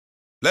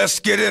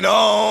Let's get it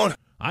on. All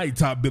right,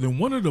 Top Billin,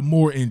 one of the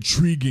more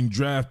intriguing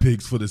draft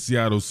picks for the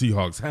Seattle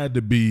Seahawks had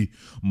to be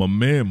my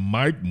man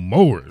Mike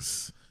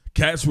Morris.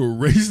 Cats were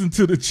racing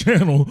to the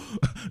channel.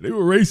 They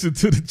were racing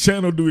to the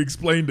channel to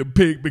explain the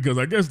pick because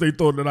I guess they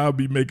thought that I'd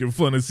be making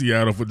fun of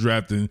Seattle for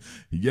drafting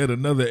yet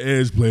another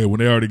edge player when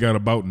they already got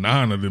about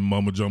 9 of them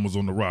mama jumbas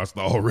on the roster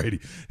already.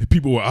 And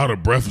people were out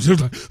of breath.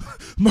 Just like,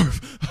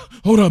 Murph,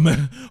 hold up,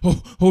 man.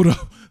 Hold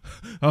up.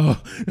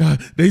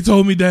 They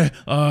told me that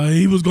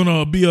he was going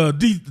to be a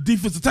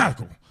defensive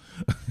tackle.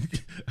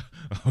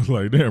 I was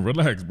like, damn,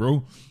 relax,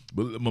 bro.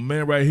 But my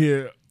man right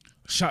here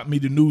shot me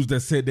the news that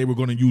said they were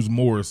going to use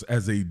Morris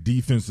as a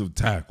defensive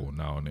tackle.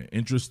 Now, in the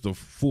interest of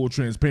full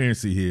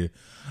transparency here,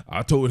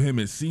 I told him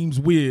it seems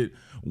weird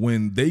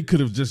when they could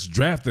have just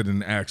drafted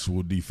an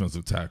actual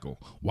defensive tackle.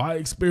 Why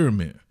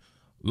experiment?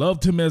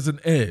 Loved him as an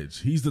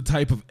edge. He's the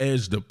type of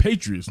edge the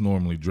Patriots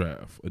normally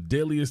draft.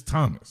 Adelius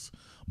Thomas.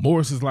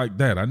 Morris is like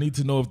that. I need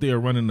to know if they are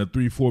running a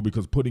 3-4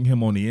 because putting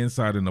him on the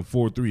inside in a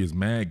 4-3 is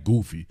mad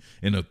goofy.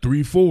 In a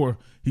 3-4,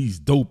 he's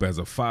dope as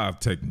a 5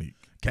 technique.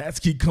 Cats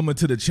keep coming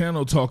to the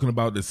channel talking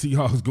about the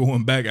Seahawks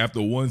going back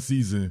after one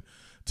season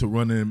to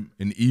running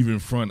an even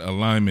front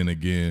alignment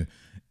again.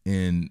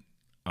 And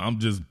I'm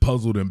just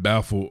puzzled and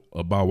baffled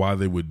about why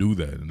they would do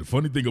that. And the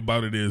funny thing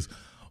about it is,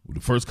 the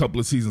first couple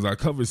of seasons I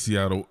covered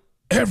Seattle,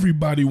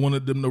 everybody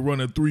wanted them to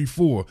run a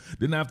 3-4.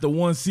 Then after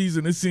one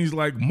season, it seems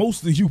like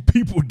most of you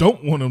people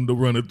don't want them to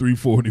run a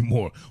 3-4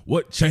 anymore.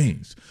 What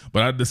changed?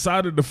 But I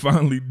decided to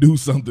finally do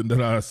something that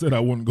I said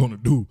I wasn't going to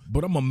do.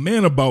 But I'm a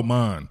man about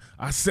mine.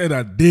 I said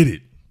I did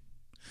it.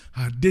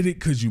 I did it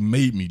because you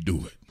made me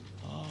do it.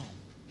 Oh.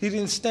 He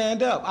didn't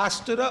stand up. I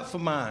stood up for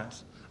mine.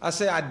 I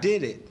said I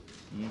did it.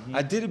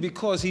 I did it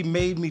because he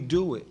made me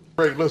do it.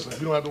 Great, listen, you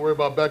don't have to worry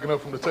about backing up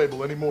from the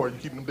table anymore. You're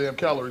keeping them damn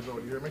calories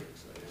on, you hear me?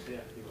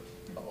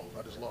 Uh-oh,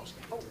 I just lost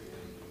it.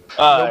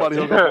 Nobody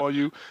hung up on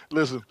you.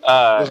 Listen,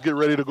 let's get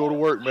ready to go to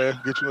work,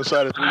 man. Get you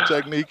inside a 3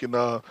 technique and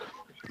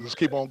let's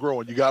keep on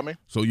growing. You got me?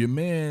 So your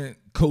man,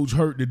 Coach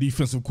Hurt, the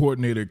defensive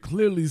coordinator,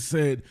 clearly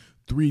said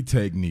 3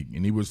 technique,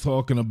 and he was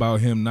talking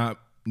about him not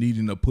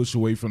needing to push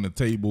away from the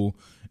table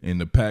and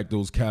to pack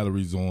those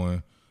calories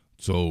on.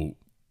 So,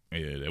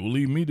 yeah, that will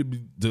lead me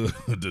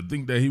to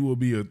think that he will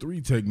be a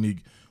 3 technique,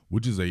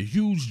 which is a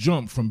huge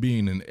jump from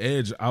being an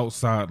edge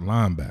outside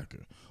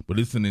linebacker. But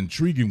it's an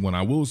intriguing one.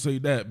 I will say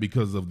that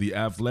because of the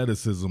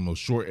athleticism or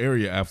short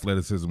area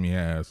athleticism he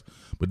has.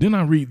 But then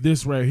I read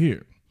this right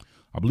here.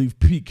 I believe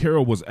Pete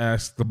Carroll was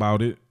asked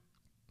about it.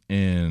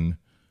 And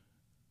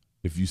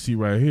if you see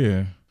right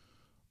here,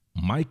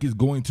 Mike is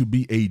going to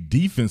be a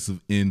defensive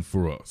end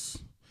for us.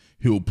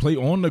 He'll play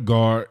on the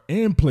guard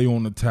and play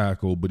on the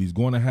tackle, but he's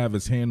going to have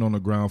his hand on the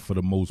ground for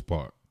the most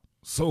part.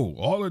 So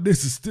all of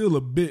this is still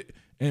a bit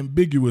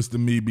ambiguous to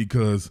me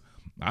because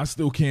I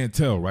still can't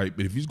tell, right?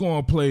 But if he's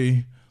going to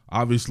play,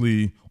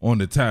 obviously, on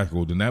the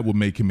tackle, then that would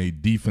make him a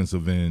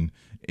defensive end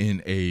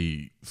in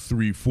a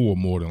 3-4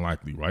 more than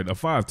likely, right? A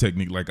 5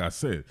 technique, like I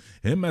said.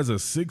 Him as a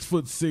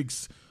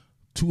 6'6",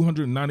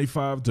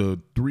 295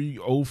 to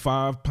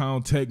 305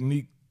 pound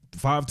technique,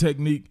 5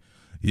 technique,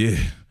 yeah,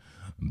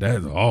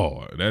 that's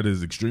hard. That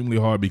is extremely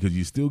hard because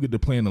you still get to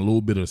play in a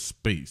little bit of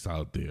space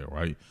out there,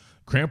 right?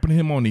 Cramping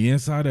him on the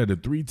inside at a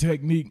 3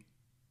 technique,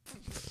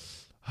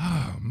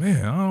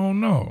 man, I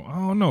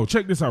don't know.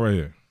 Check this out right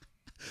here.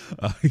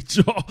 All right,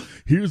 y'all,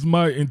 here's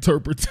my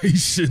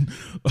interpretation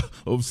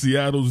of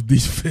Seattle's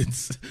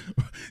defense.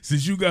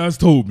 Since you guys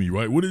told me,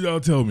 right, what did y'all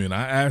tell me? And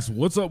I asked,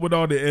 what's up with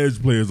all the edge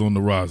players on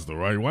the roster,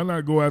 right? Why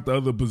not go after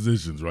other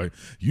positions, right?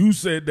 You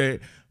said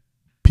that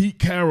Pete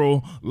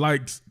Carroll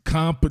likes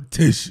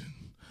competition,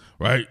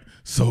 right?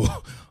 So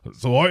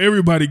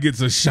everybody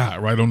gets a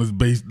shot, right, on his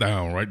base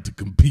down, right, to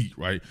compete,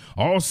 right?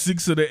 All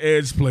 6 of the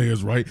edge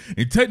players, right?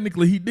 And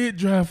technically he did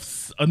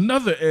draft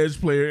another edge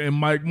player in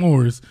Mike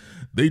Morris.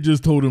 They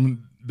just told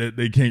him that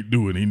they can't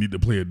do it. He need to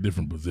play a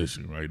different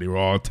position, right? They were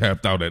all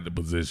tapped out at the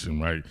position,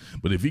 right?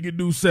 But if he could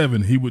do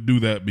 7, he would do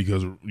that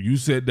because you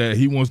said that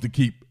he wants to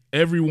keep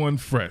everyone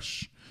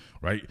fresh,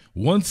 right?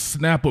 1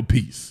 snap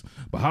apiece.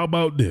 But how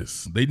about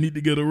this? They need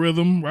to get a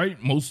rhythm,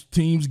 right? Most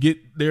teams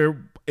get their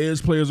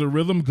edge players a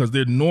rhythm because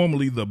they're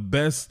normally the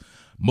best,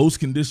 most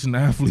conditioned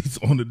athletes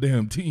on the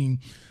damn team.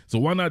 So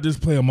why not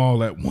just play them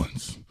all at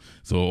once?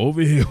 So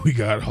over here we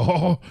got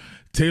Hall,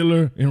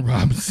 Taylor, and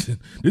Robinson.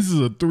 This is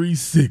a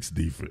 3-6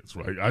 defense,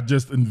 right? I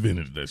just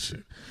invented that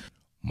shit.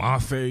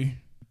 Mafe,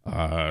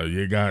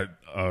 you got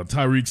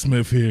Tyreek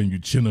Smith here and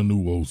Uchenna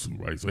Nwosu,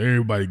 right? So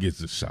everybody gets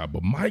a shot.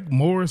 But Mike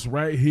Morris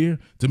right here,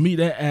 to me,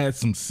 that adds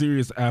some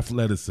serious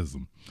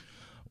athleticism.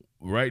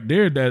 Right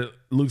there, that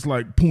looks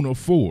like Poona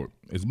Ford.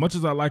 As much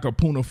as I like a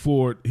Poona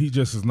Ford, he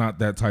just is not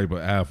that type of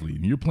athlete.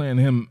 And you're playing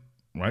him,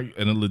 right?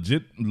 And a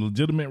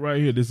legitimate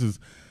right here,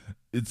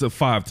 it's a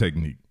 5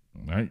 technique,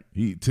 right?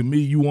 To me,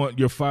 you want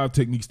your 5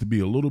 techniques to be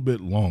a little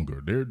bit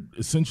longer. They're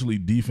essentially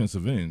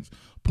defensive ends.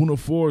 Poona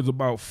Ford is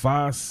about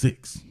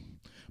 5'6",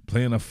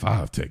 playing a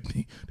 5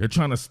 technique. They're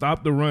trying to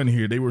stop the run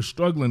here. They were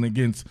struggling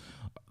against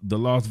the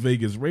Las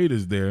Vegas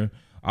Raiders there.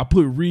 I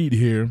put Reed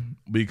here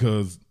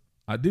because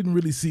I didn't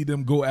really see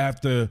them go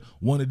after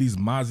one of these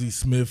Mozzie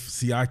Smith,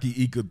 Siaki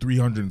Ika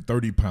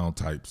 330-pound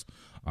types.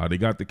 They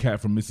got the cat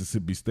from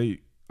Mississippi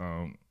State.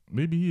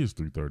 Maybe he is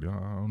 330.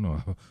 I don't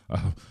know.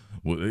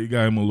 Well, they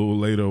got him a little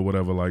later or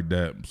whatever like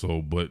that.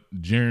 So, but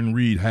Jaron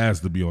Reed has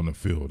to be on the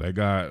field. That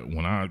guy,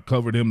 when I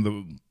covered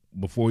him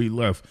before he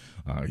left,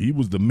 he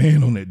was the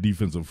man on that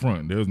defensive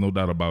front. There's no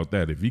doubt about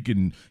that. If he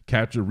can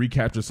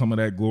recapture some of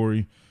that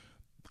glory,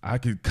 I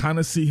could kind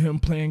of see him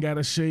playing out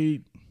of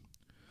shade.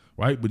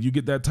 Right, but you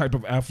get that type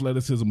of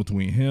athleticism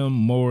between him,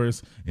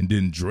 Morris, and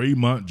then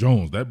Draymond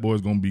Jones. That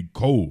boy's going to be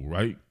cold,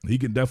 right? He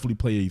can definitely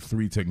play a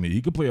 3 technique.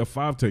 He could play a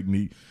 5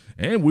 technique,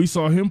 and we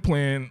saw him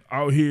playing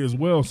out here as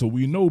well, so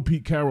we know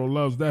Pete Carroll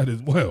loves that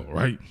as well,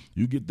 right?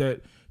 You get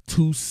that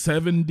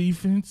 2-7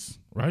 defense,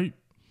 right?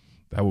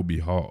 That would be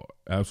hard,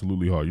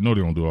 absolutely hard. You know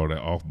they don't do all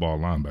that off-ball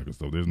linebacker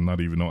stuff. There's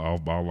not even no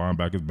off-ball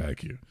linebackers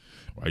back here,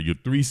 right? You're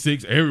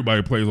 3-6,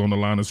 everybody plays on the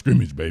line of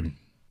scrimmage, baby.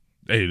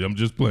 Hey, I'm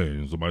just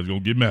playing. Somebody's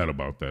going to get mad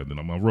about that. Then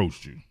I'm going to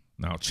roast you.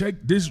 Now, check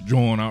this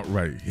drawing out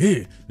right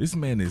here. This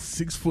man is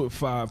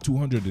 6'5",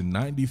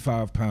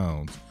 295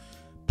 pounds,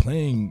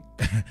 playing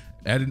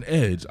at an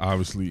edge,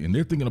 obviously, and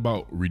they're thinking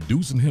about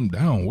reducing him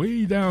down,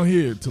 way down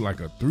here to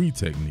like a 3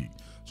 technique.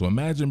 So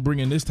imagine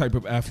bringing this type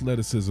of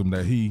athleticism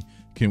that he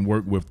can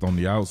work with on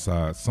the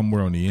outside,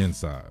 somewhere on the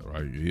inside,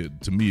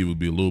 right? To me, it would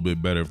be a little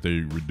bit better if they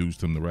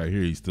reduced him to right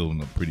here. He's still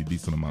in a pretty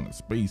decent amount of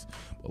space.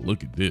 But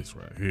look at this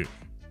right here.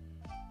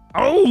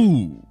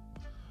 Oh,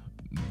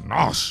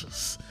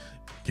 nauseous,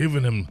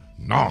 giving him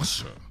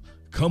nausea.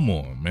 Come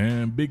on,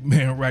 man. Big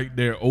man right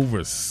there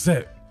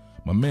overset.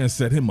 My man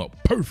set him up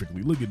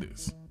perfectly. Look at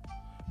this.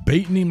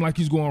 Baiting him like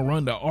he's going to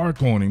run the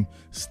arc on him,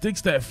 sticks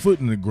that foot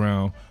in the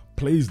ground,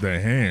 plays the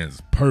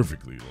hands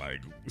perfectly.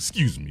 Like,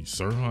 excuse me,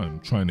 sir,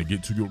 I'm trying to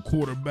get to your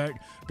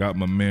quarterback. Got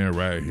my man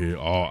right here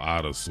all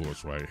out of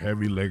sorts, right?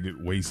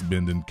 Heavy-legged,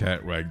 waist-bending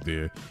cat right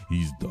there.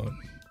 He's done.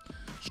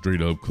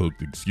 Straight up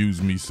cooked.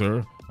 Excuse me,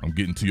 sir. I'm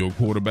getting to your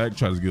quarterback,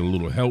 tries to get a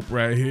little help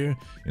right here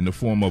in the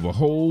form of a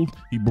hold.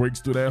 He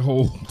breaks through that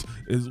hold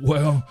as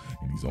well,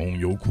 and he's on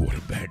your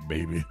quarterback,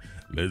 baby.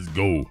 Let's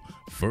go.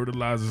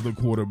 Fertilizes the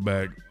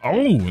quarterback. Oh,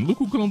 and look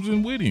who comes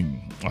in with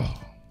him.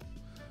 Oh,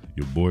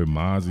 your boy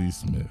Mozzie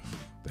Smith.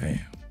 Damn.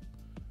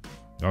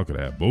 Y'all could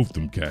have both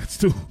them cats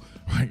too,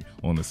 right?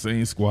 On the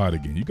same squad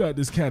again. You got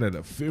this cat at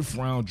a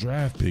 5th-round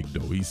draft pick,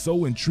 though. He's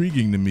so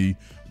intriguing to me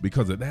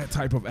because of that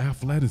type of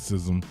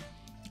athleticism.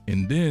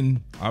 And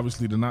then,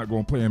 obviously, they're not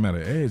going to play him at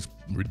an edge,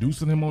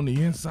 reducing him on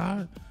the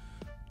inside.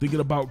 Thinking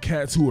about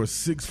cats who are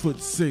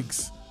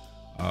 6'6",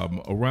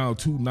 around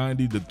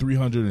 290 to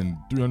 300 and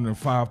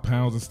 305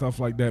 pounds and stuff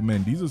like that,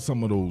 man. These are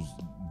some of those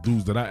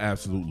dudes that I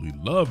absolutely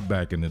loved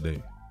back in the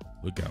day.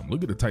 Look at him.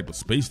 Look at the type of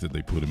space that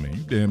they put him in.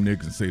 You damn near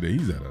can say that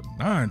he's at a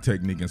 9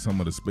 technique in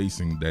some of the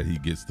spacing that he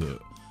gets to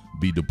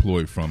be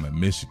deployed from at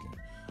Michigan.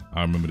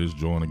 I remember this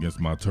drawing against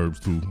my Terps,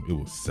 too. It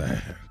was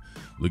sad.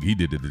 Look, he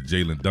did it to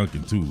Jalen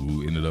Duncan, too,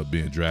 who ended up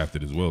being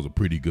drafted as well as a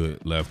pretty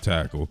good left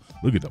tackle.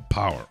 Look at the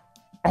power.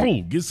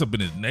 Oh, gets up in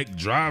his neck,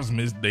 drives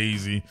Miss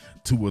Daisy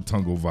to a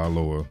Tungo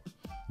Valoa.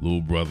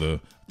 Little brother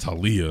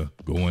Talia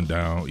going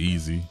down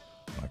easy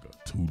like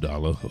a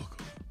 $2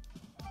 hooker.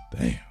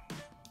 Damn.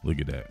 Look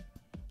at that.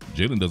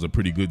 Jalen does a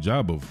pretty good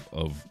job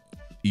of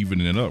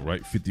evening it up,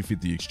 right?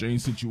 50-50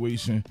 exchange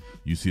situation.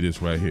 You see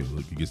this right here.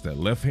 Look, he gets that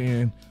left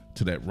hand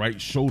to that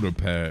right shoulder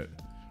pad.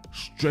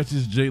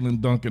 Stretches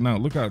Jalen Duncan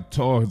out. Look how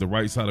tall the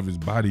right side of his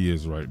body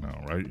is right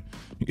now, right?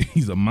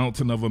 He's a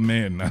mountain of a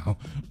man now,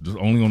 just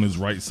only on his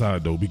right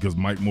side, though, because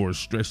Mike Morris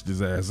stretched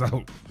his ass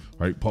out,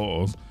 right?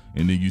 Pause.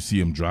 And then you see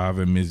him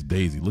driving Miss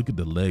Daisy. Look at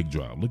the leg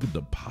drive. Look at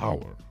the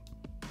power.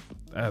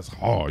 That's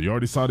hard. You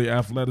already saw the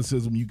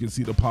athleticism. You can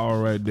see the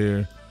power right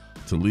there.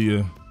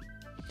 Talia,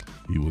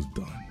 he was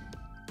done.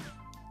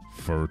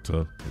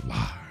 Fertilized.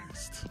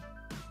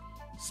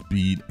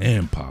 Speed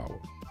and power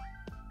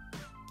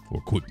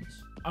for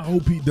quickness. I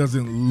hope he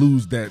doesn't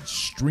lose that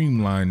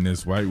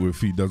streamlinedness, right, if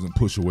he doesn't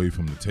push away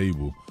from the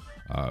table.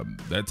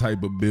 That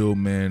type of build,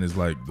 man, is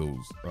like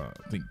those,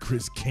 I think,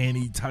 Chris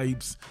Canny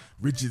types,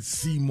 Richard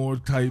Seymour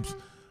types.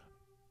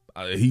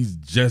 He's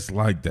just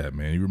like that,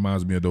 man. He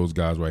reminds me of those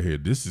guys right here.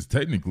 This is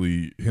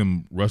technically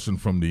him rushing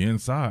from the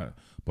inside,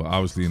 but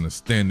obviously in a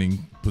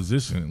standing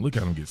position. Look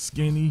at him get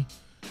skinny,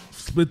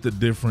 split the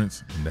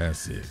difference, and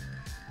that's it.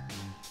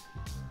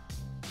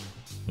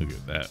 Look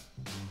at that.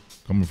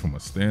 Coming from a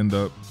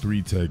stand-up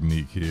 3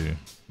 technique here.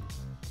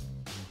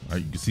 All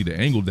right, you can see the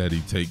angle that he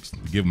takes to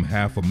give him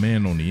half a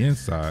man on the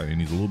inside, and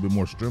he's a little bit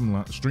more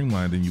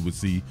streamlined than you would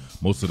see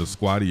most of the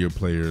squattier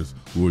players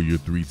who are your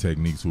 3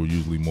 techniques, who are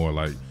usually more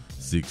like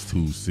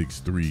 6'2",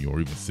 6'3", or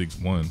even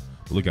 6'1".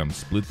 But look at him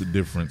split the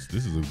difference.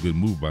 This is a good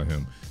move by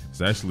him.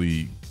 It's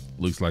actually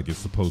looks like it's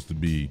supposed to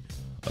be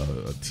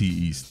a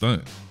TE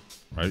stunt,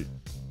 right?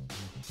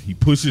 He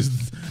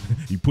pushes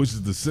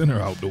the center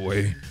out the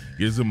way,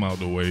 gets him out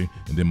the way,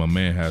 and then my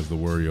man has to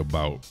worry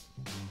about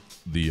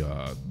the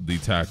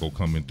tackle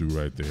coming through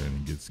right there, and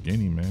he gets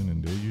skinny, man,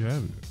 and there you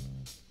have it.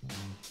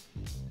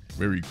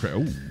 Very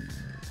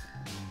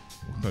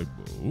Like,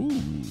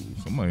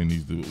 somebody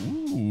needs to, it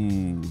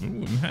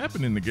wouldn't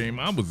happen in the game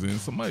I was in.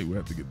 Somebody would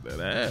have to get that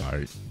ass. All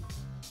right.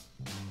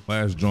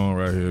 Last drawing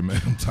right here,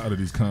 man. I'm tired of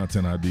these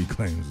content ID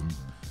claims.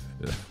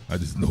 I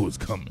just know it's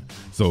coming.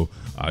 So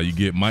you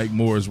get Mike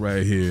Morris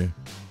right here.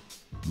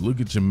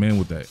 Look at your man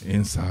with that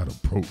inside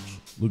approach.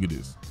 Look at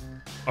this.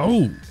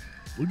 Oh,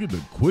 look at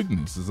the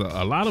quickness.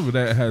 A lot of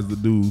that has to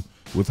do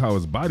with how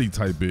his body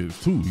type is,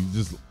 too. He's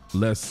just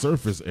less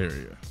surface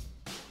area,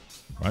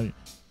 right?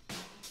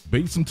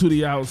 Baits him to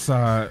the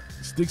outside,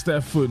 sticks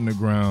that foot in the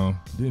ground,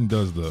 then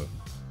does the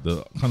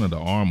kind of the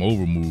arm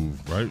over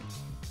move, right?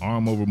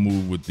 Arm over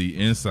move with the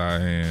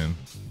inside hand,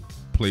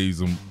 plays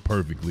him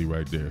perfectly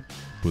right there.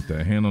 Put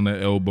that hand on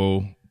that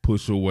elbow,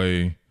 push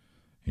away,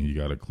 and you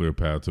got a clear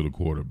path to the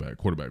quarterback.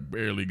 Quarterback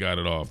barely got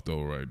it off,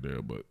 though, right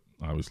there, but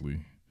obviously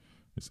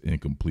it's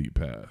incomplete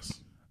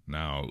pass.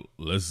 Now,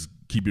 let's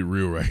keep it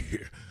real right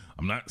here.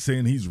 I'm not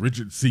saying he's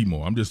Richard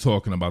Seymour. I'm just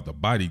talking about the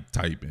body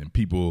type and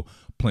people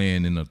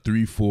playing in a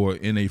 3-4,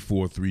 in a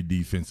 4-3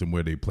 defense and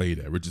where they played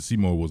at. Richard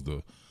Seymour was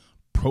the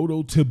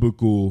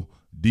prototypical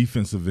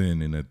defensive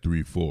end in that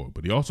 3-4,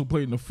 but he also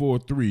played in a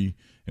 4-3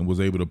 and was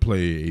able to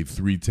play a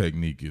 3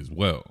 technique as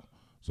well.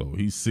 So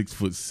he's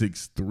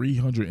 6'6",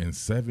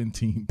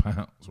 317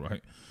 pounds,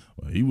 right?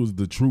 Well, he was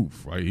the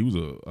truth, right? He was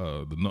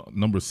the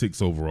number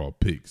 6 overall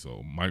pick.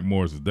 So Mike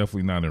Morris is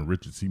definitely not in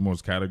Richard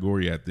Seymour's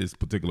category at this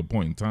particular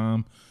point in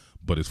time.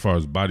 But as far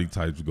as body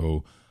types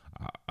go,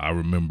 I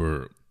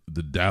remember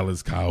the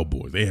Dallas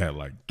Cowboys. They had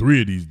like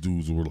 3 of these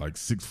dudes who were like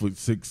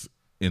 6'6"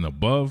 and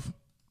above.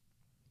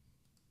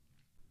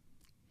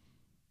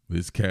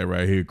 This cat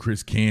right here,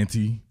 Chris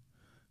Canty,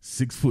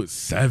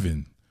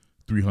 6'7",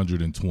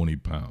 320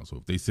 pounds. So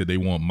if they said they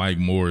want Mike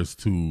Morris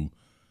to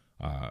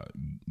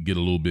get a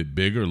little bit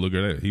bigger, look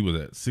at that. He was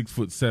at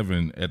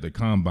 6'7" at the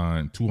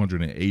combine,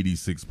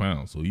 286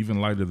 pounds. So even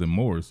lighter than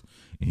Morris,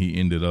 and he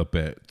ended up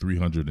at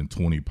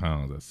 320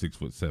 pounds at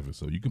 6'7".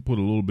 So you can put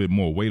a little bit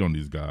more weight on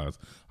these guys.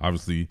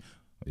 Obviously,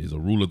 is a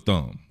rule of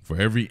thumb. For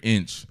every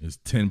inch is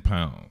 10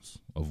 pounds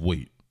of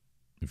weight,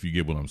 if you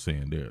get what I'm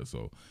saying there.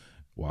 So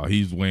while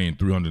he's weighing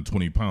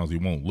 320 pounds, he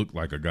won't look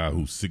like a guy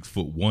who's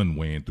 6'1"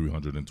 weighing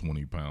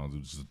 320 pounds.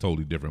 It's just a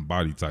totally different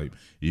body type,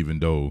 even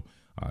though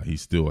he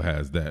still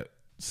has that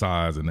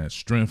size and that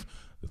strength.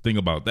 The thing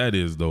about that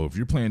is, though, if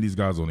you're playing these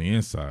guys on the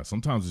inside,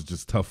 sometimes it's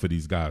just tough for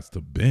these guys to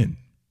bend,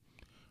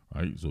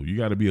 right? So you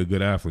got to be a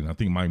good athlete. And I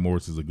think Mike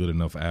Morris is a good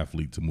enough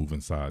athlete to move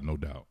inside, no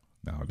doubt.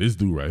 Now, this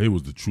dude right here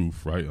was the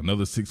truth, right?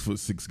 Another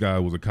 6'6" guy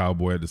was a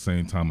Cowboy at the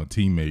same time, a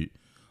teammate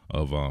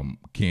of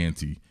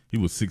Canty. He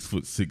was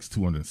 6'6",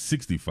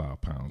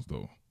 265 pounds,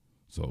 though.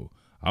 So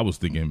I was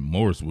thinking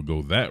Morris would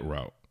go that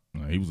route.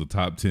 He was a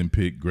top 10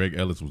 pick. Greg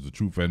Ellis was the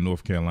truth at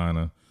North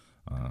Carolina.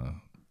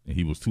 And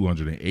he was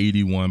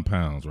 281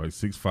 pounds, right?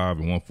 6'5"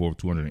 and 1/4,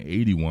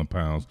 281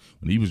 pounds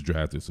when he was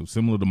drafted. So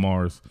similar to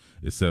Morris,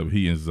 except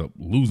he ends up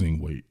losing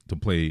weight to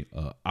play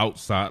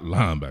outside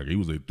linebacker. He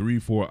was a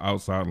 3-4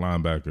 outside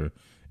linebacker,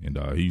 and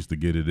he used to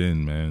get it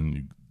in,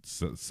 man.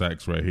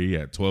 Sacks right here. He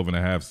had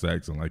 12.5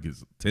 sacks in like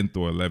his 10th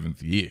or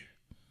 11th year.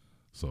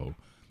 So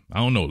I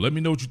don't know. Let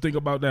me know what you think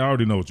about that. I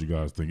already know what you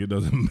guys think. It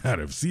doesn't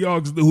matter. If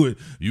Seahawks do it,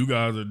 you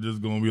guys are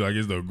just going to be like,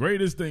 it's the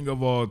greatest thing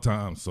of all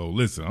time. So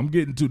listen, I'm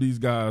getting to these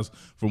guys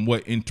from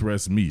what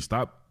interests me.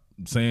 Stop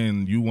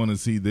saying you want to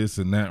see this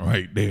and that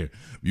right there.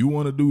 If you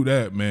want to do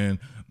that, man,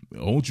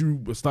 don't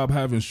you stop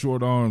having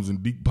short arms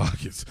and deep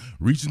pockets.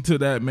 Reach into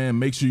that, man.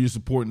 Make sure you're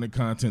supporting the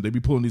content. They be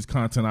pulling these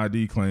content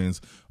ID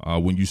claims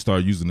when you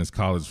start using this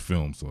college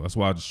film. So that's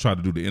why I just try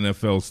to do the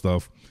NFL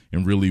stuff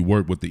and really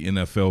work with the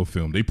NFL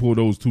film. They pull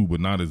those too, but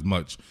not as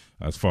much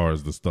as far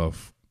as the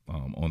stuff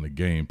on the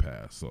Game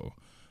Pass. So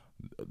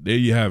there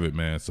you have it,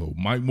 man. So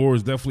Mike Moore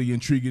is definitely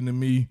intriguing to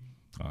me.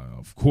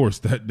 Of course,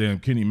 that damn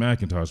Kenny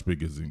McIntosh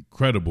pick is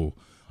incredible.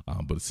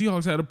 But the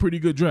Seahawks had a pretty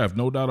good draft.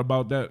 No doubt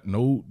about that.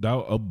 No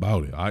doubt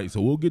about it. All right, so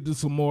we'll get to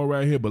some more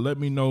right here. But let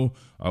me know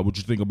what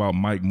you think about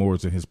Mike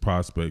Morris and his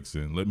prospects.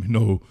 And let me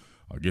know,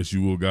 I guess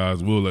you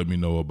guys will let me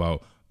know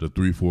about the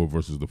 3-4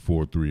 versus the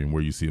 4-3 and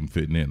where you see him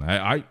fitting in. All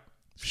right,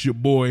 it's your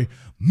boy,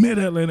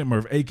 Mid-Atlantic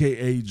Murph,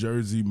 a.k.a.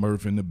 Jersey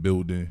Murph in the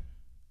building.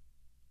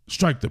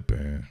 Strike the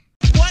band.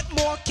 What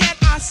more can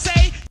I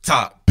say?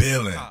 Top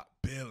Billin.